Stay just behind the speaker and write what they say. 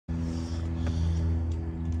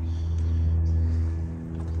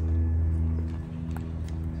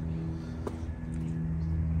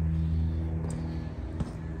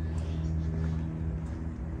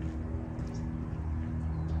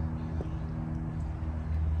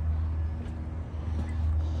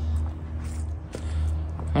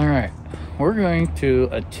we're going to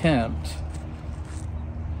attempt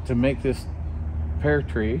to make this pear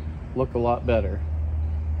tree look a lot better.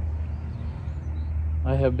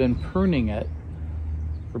 I have been pruning it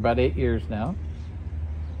for about 8 years now.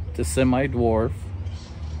 It's a semi-dwarf.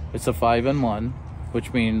 It's a 5-in-1,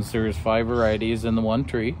 which means there's 5 varieties in the one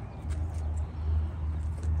tree.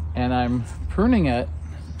 And I'm pruning it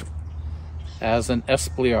as an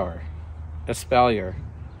espalier, Espinosa.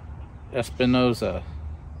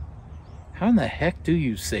 How in the heck do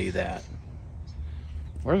you say that?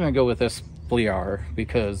 We're gonna go with espalier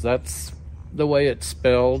because that's the way it's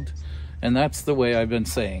spelled, and that's the way I've been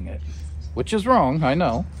saying it, which is wrong, I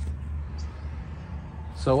know.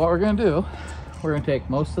 So what we're gonna do, we're gonna take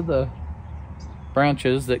most of the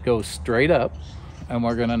branches that go straight up and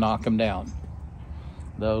we're gonna knock them down.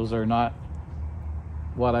 Those are not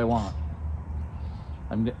what I want.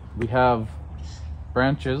 We have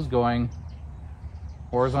branches going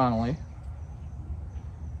horizontally,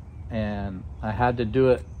 and I had to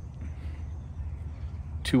do it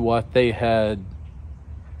to what they had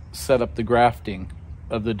set up the grafting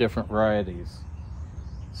of the different varieties.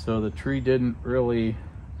 So the tree didn't really,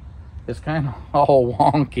 it's kind of all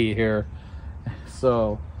wonky here.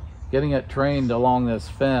 So getting it trained along this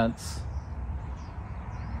fence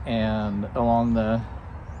and along the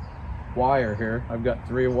wire here, I've got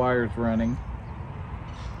 3 wires running,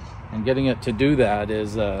 and getting it to do that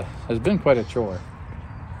has been quite a chore.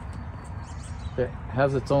 It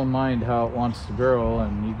has its own mind how it wants to grow,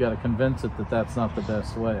 and you've got to convince it that that's not the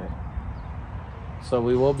best way. So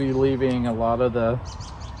we will be leaving a lot of the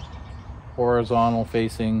horizontal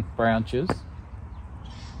facing branches.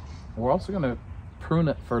 We're also going to prune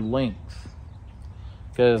it for length,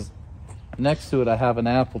 because next to it I have an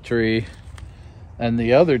apple tree, and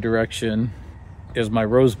the other direction is my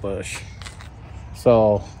rose bush.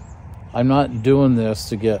 So I'm not doing this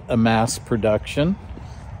to get a mass production.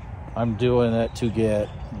 I'm doing it to get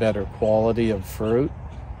better quality of fruit.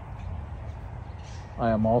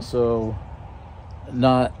 I am also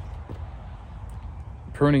not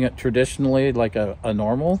pruning it traditionally like a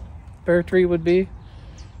normal pear tree would be,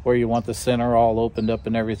 where you want the center all opened up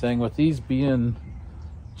and everything. With these being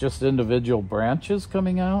just individual branches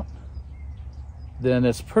coming out, then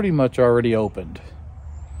it's pretty much already opened.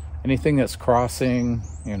 Anything that's crossing,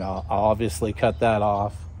 you know, I'll obviously cut that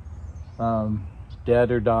off.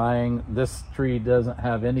 Dead or dying, this tree doesn't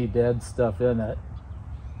have any dead stuff in it,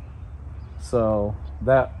 so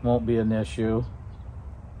that won't be an issue.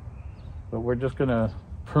 But we're just gonna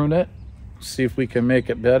prune it, see if we can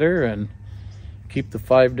make it better, and keep the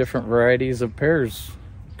 5 different varieties of pears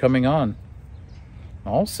coming on.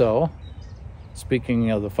 Also,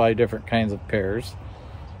 speaking of the 5 different kinds of pears,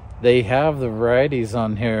 they have the varieties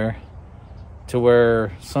on here to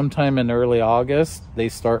where sometime in early August they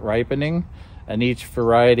start ripening, and each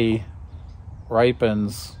variety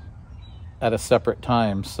ripens at a separate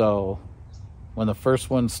time. So when the first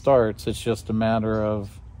one starts, it's just a matter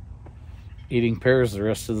of eating pears the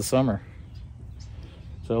rest of the summer.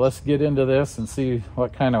 So let's get into this and see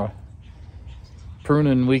what kind of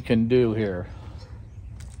pruning we can do here.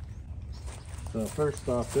 So first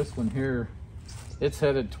off, this one here, it's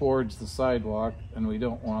headed towards the sidewalk, and we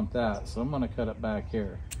don't want that, so I'm going to cut it back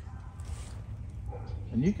here.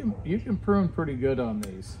 And you can prune pretty good on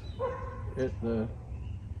these.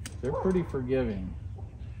 They're pretty forgiving.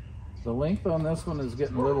 The length on this one is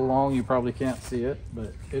getting a little long. You probably can't see it,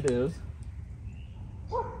 but it is.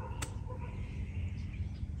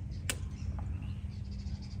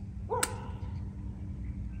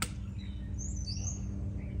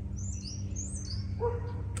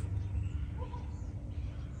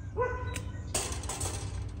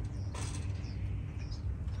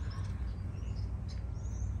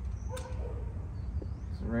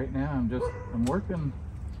 Right now I'm working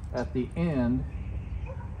at the end,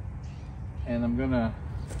 and I'm gonna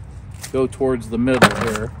go towards the middle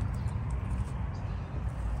here.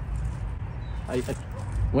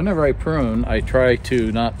 Whenever I prune, I try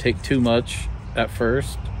to not take too much at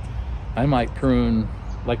first. I might prune,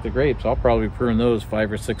 like the grapes, I'll probably prune those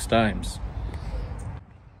 5 or 6 times.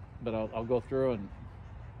 But I'll go through and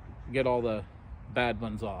get all the bad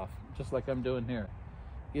ones off, just like I'm doing here.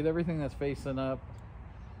 Get everything that's facing up,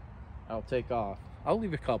 I'll take off. I'll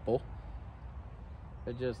leave a couple.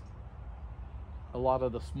 A lot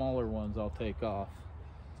of the smaller ones I'll take off,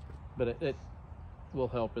 but it will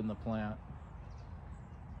help in the plant,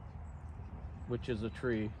 which is a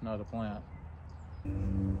tree, not a plant.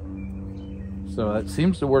 So it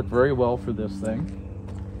seems to work very well for this thing.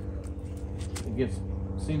 It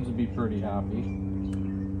seems to be pretty happy.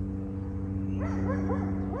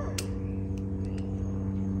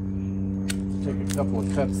 take a couple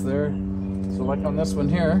of cuts there. So like on this one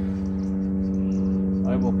here,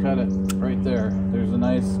 I will cut it right there. There's a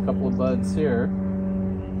nice couple of buds here,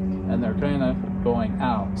 and they're kind of going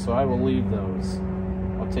out, so I will leave those.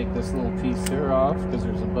 I'll take this little piece here off because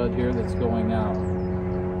there's a bud here that's going out.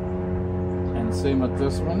 And same with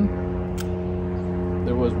this one.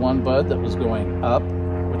 There was one bud that was going up,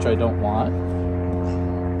 which I don't want.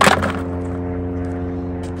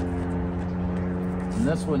 And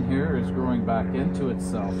this one here is growing back into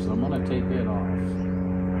itself, so I'm going to take it off.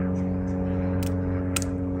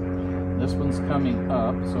 This one's coming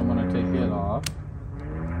up, so I'm going to take it off.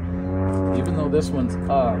 Even though this one's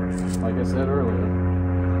up, like I said earlier,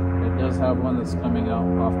 it does have one that's coming out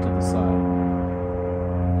off to the side.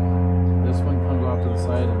 This one comes off to the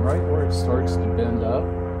side, and right where it starts to bend up,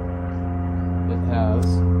 it has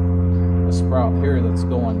a sprout here that's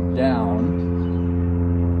going down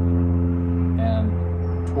and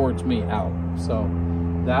towards me out. So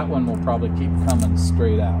that one will probably keep coming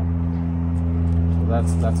straight out. So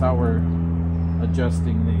that's how we're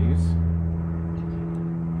adjusting these.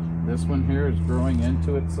 This one here is growing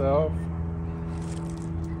into itself,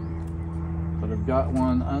 but I've got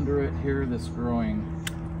one under it here that's growing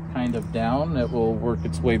kind of down. It will work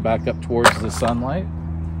its way back up towards the sunlight.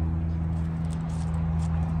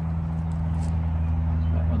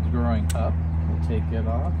 That one's growing up. We'll take it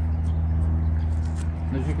off.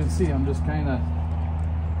 And as you can see, I'm just kind of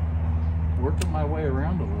working my way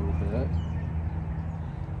around a little bit.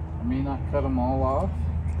 I may not cut them all off.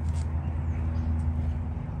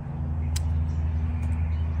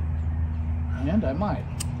 And I might.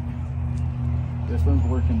 This one's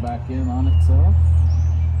working back in on itself,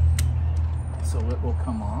 so it will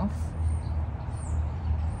come off.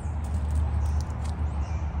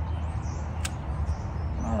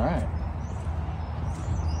 All right.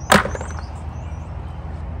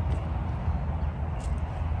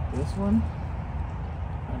 This one,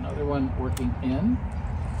 another one working in.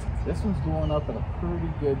 This one's going up at a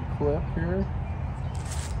pretty good clip here.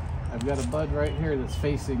 I've got a bud right here that's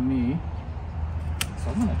facing me, so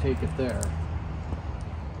I'm going to take it there.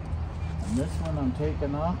 And this one I'm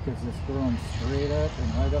taking off because it's growing straight up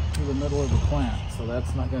and right up through the middle of the plant, so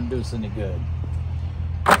that's not going to do us any good.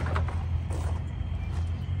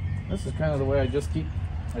 This is kind of the way I just keep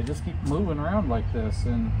moving around like this.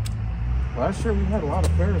 And last year we had a lot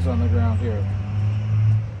of pears on the ground here.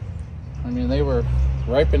 I mean, they were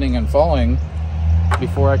ripening and falling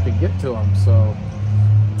before I could get to them, so.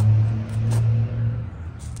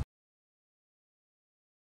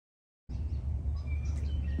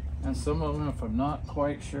 And some of them, if I'm not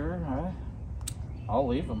quite sure, I'll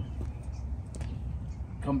leave them.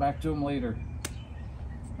 Come back to them later.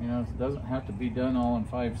 You know, it doesn't have to be done all in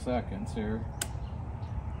 5 seconds here.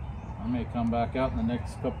 I may come back out in the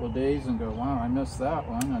next couple of days and go, wow, I missed that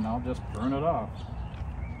one, and I'll just burn it off.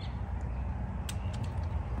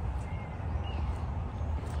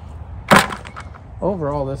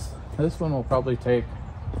 Overall, this one will probably take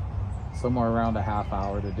somewhere around a half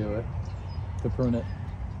hour to do it, to prune it.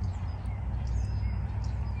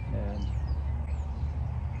 And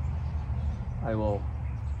I will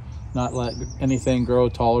not let anything grow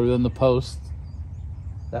taller than the post.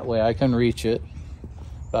 That way I can reach it.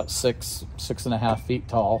 About 6.5 feet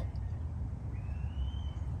tall.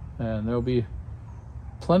 And there'll be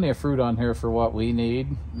plenty of fruit on here for what we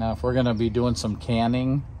need. Now, if we're gonna be doing some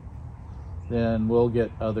canning, then we'll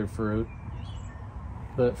get other fruit.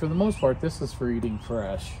 But for the most part, this is for eating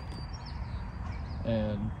fresh.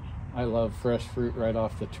 And I love fresh fruit right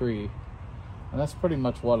off the tree. And that's pretty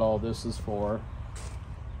much what all this is for.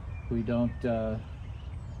 We don't,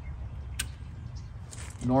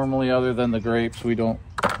 normally, other than the grapes, we don't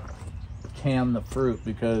can the fruit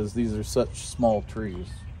because these are such small trees.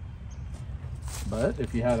 But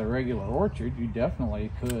if you had a regular orchard, you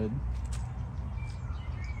definitely could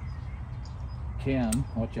can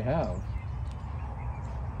what you have.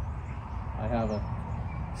 I have a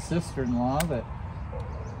sister-in-law that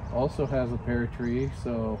also has a pear tree,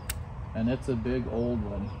 so, and it's a big old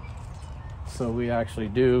one. So we actually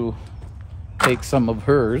do take some of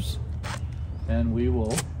hers and we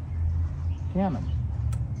will can them.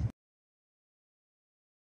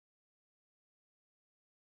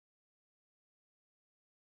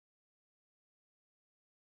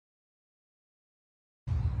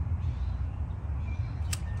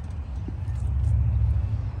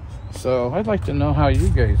 So I'd like to know how you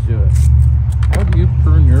guys do it. How do you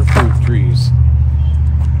prune your fruit trees?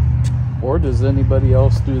 Or does anybody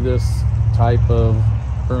else do this type of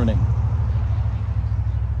pruning?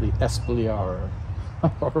 The espalier,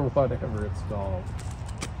 or whatever it's called.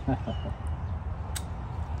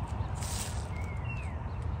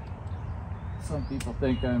 Some people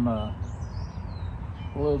think I'm a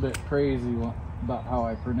little bit crazy about how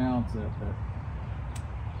I pronounce it,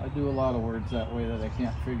 but I do a lot of words that way that I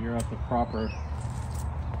can't figure out the proper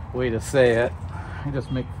way to say it. I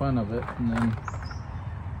just make fun of it, and then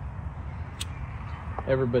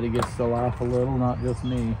everybody gets to laugh a little, not just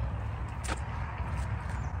me.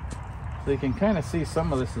 So you can kind of see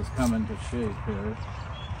some of this is coming to shape here.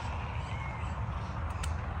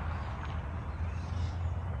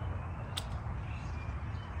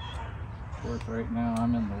 Of course, right now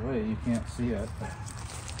I'm in the way, you can't see it.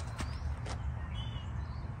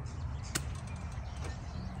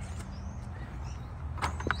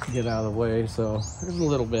 Get out of the way, so there's a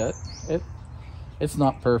little bit. It's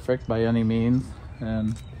not perfect by any means,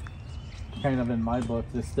 and kind of in my book,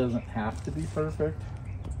 this doesn't have to be perfect.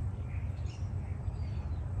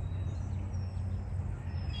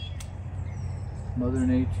 Mother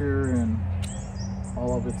Nature and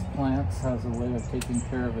all of its plants has a way of taking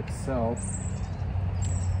care of itself,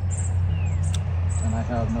 and I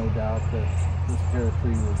have no doubt that this pear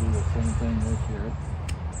tree will do the same thing this year.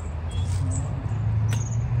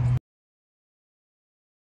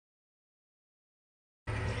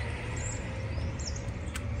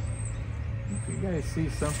 If you guys see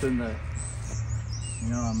something that, you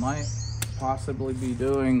know, I might possibly be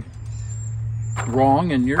doing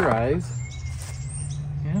wrong in your eyes,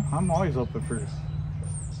 you know, I'm always open for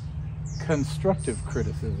constructive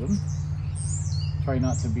criticism. Try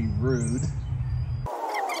not to be rude.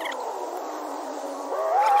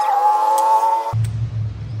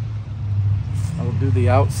 I'll do the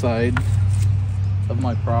outside of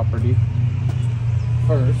my property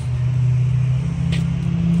first,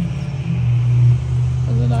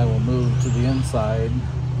 and then I will move to the inside.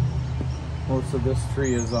 Most of this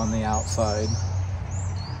tree is on the outside,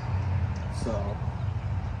 so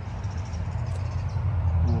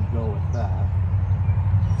we'll go with that.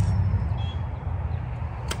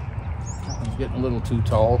 That one's getting a little too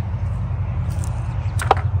tall.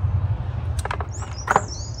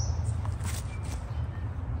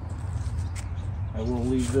 I will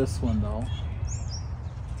leave this one though.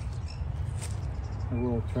 I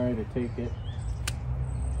will try to take it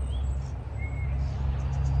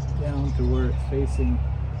down to where it's facing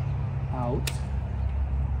out,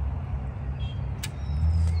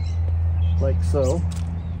 like so.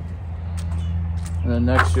 And then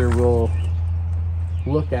next year we'll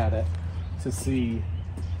look at it to see,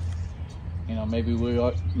 you know, maybe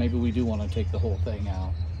we do want to take the whole thing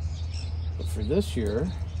out. But for this year,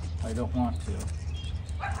 I don't want to.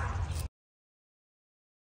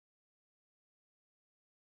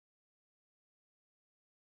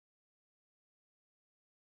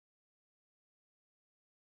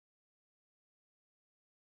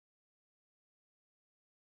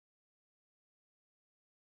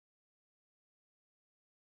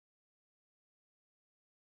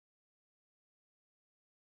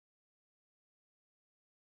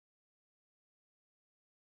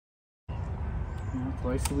 You know,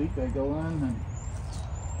 twice a week I go in and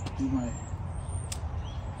do my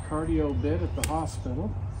cardio bit at the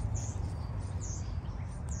hospital,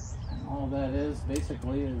 and all that is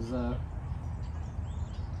basically is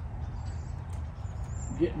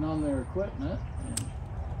getting on their equipment and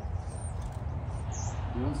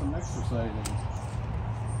doing some exercising.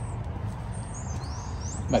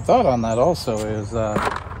 My thought on that also is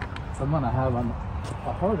if I'm going to have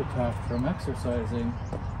a heart attack from exercising,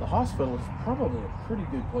 the hospital is probably a pretty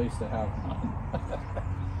good place to have one.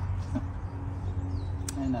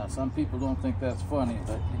 I know some people don't think that's funny,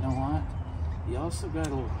 but you know what? You also got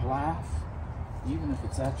to laugh, even if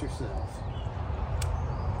it's at yourself.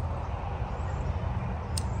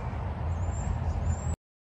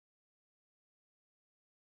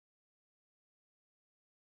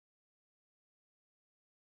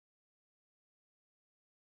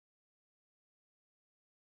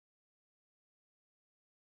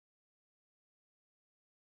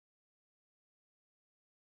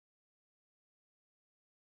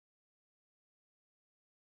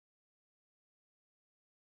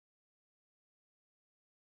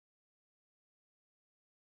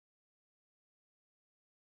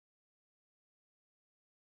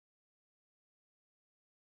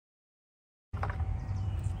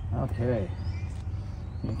 Okay,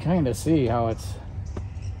 you can kind of see how it's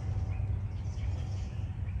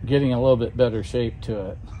getting a little bit better shape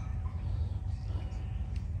to it.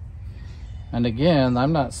 And again,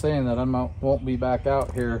 I'm not saying that I won't be back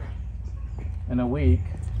out here in a week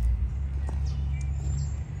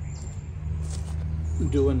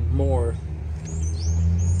doing more.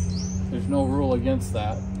 There's no rule against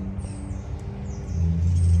that.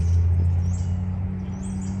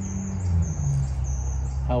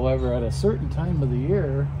 However, at a certain time of the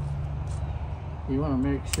year, you want to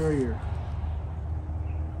make sure you're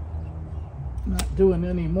not doing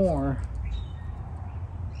any more.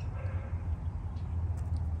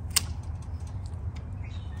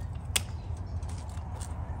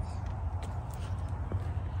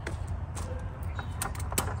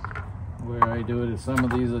 Where I do it is some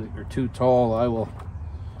of these are too tall, I will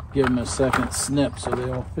give them a second snip so they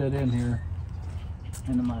all fit in here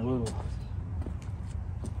into my little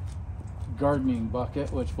gardening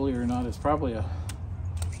bucket, which, believe it or not, is probably a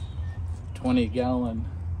 20-gallon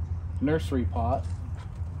nursery pot.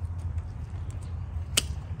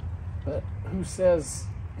 But who says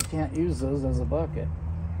you can't use those as a bucket?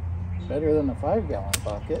 Better than a 5-gallon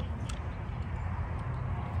bucket.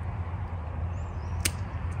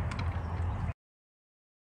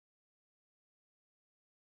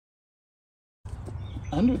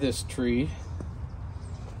 Under this tree,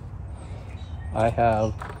 I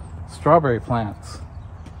have strawberry plants.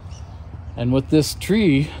 And with this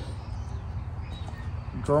tree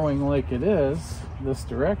growing like it is, this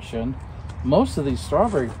direction, most of these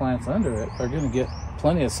strawberry plants under it are going to get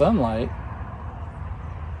plenty of sunlight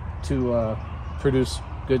to produce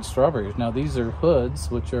good strawberries. Now, these are hoods,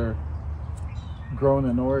 which are grown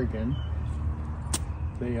in Oregon.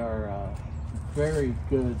 They are very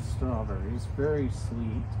good strawberries, very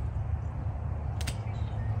sweet.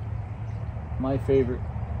 My favorite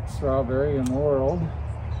strawberry in the world.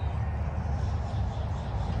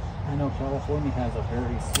 I know California has a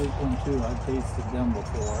very sweet one too. I've tasted them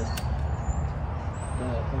before,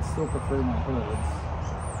 but I still prefer my hoods.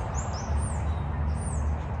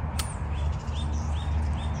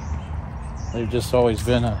 They've just always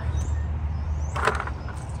been a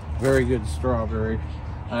very good strawberry.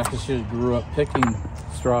 I actually grew up picking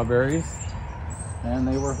strawberries, and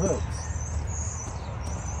they were hoods.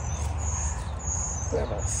 We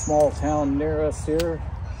have a small town near us here,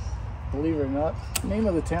 believe it or not. The name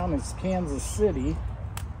of the town is Kansas City.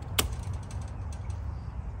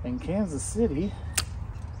 And Kansas City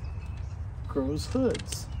grows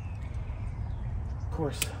hoods. Of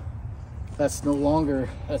course, that's no longer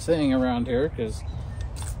a thing around here because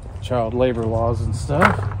child labor laws and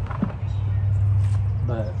stuff.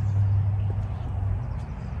 But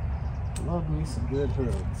love me some good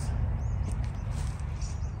hoods.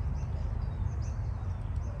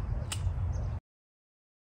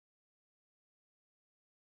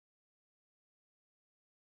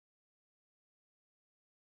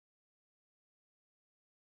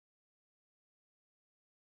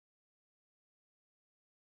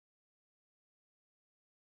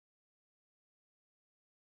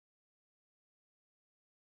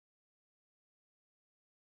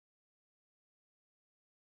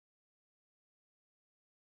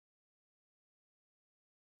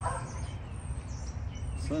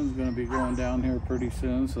 Sun's going to be going down here pretty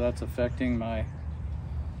soon, so that's affecting my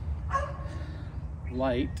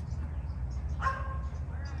light.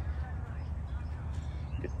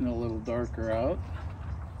 Getting a little darker out.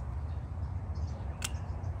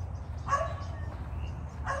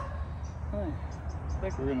 I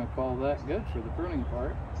think we're going to call that good for the pruning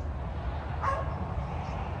part.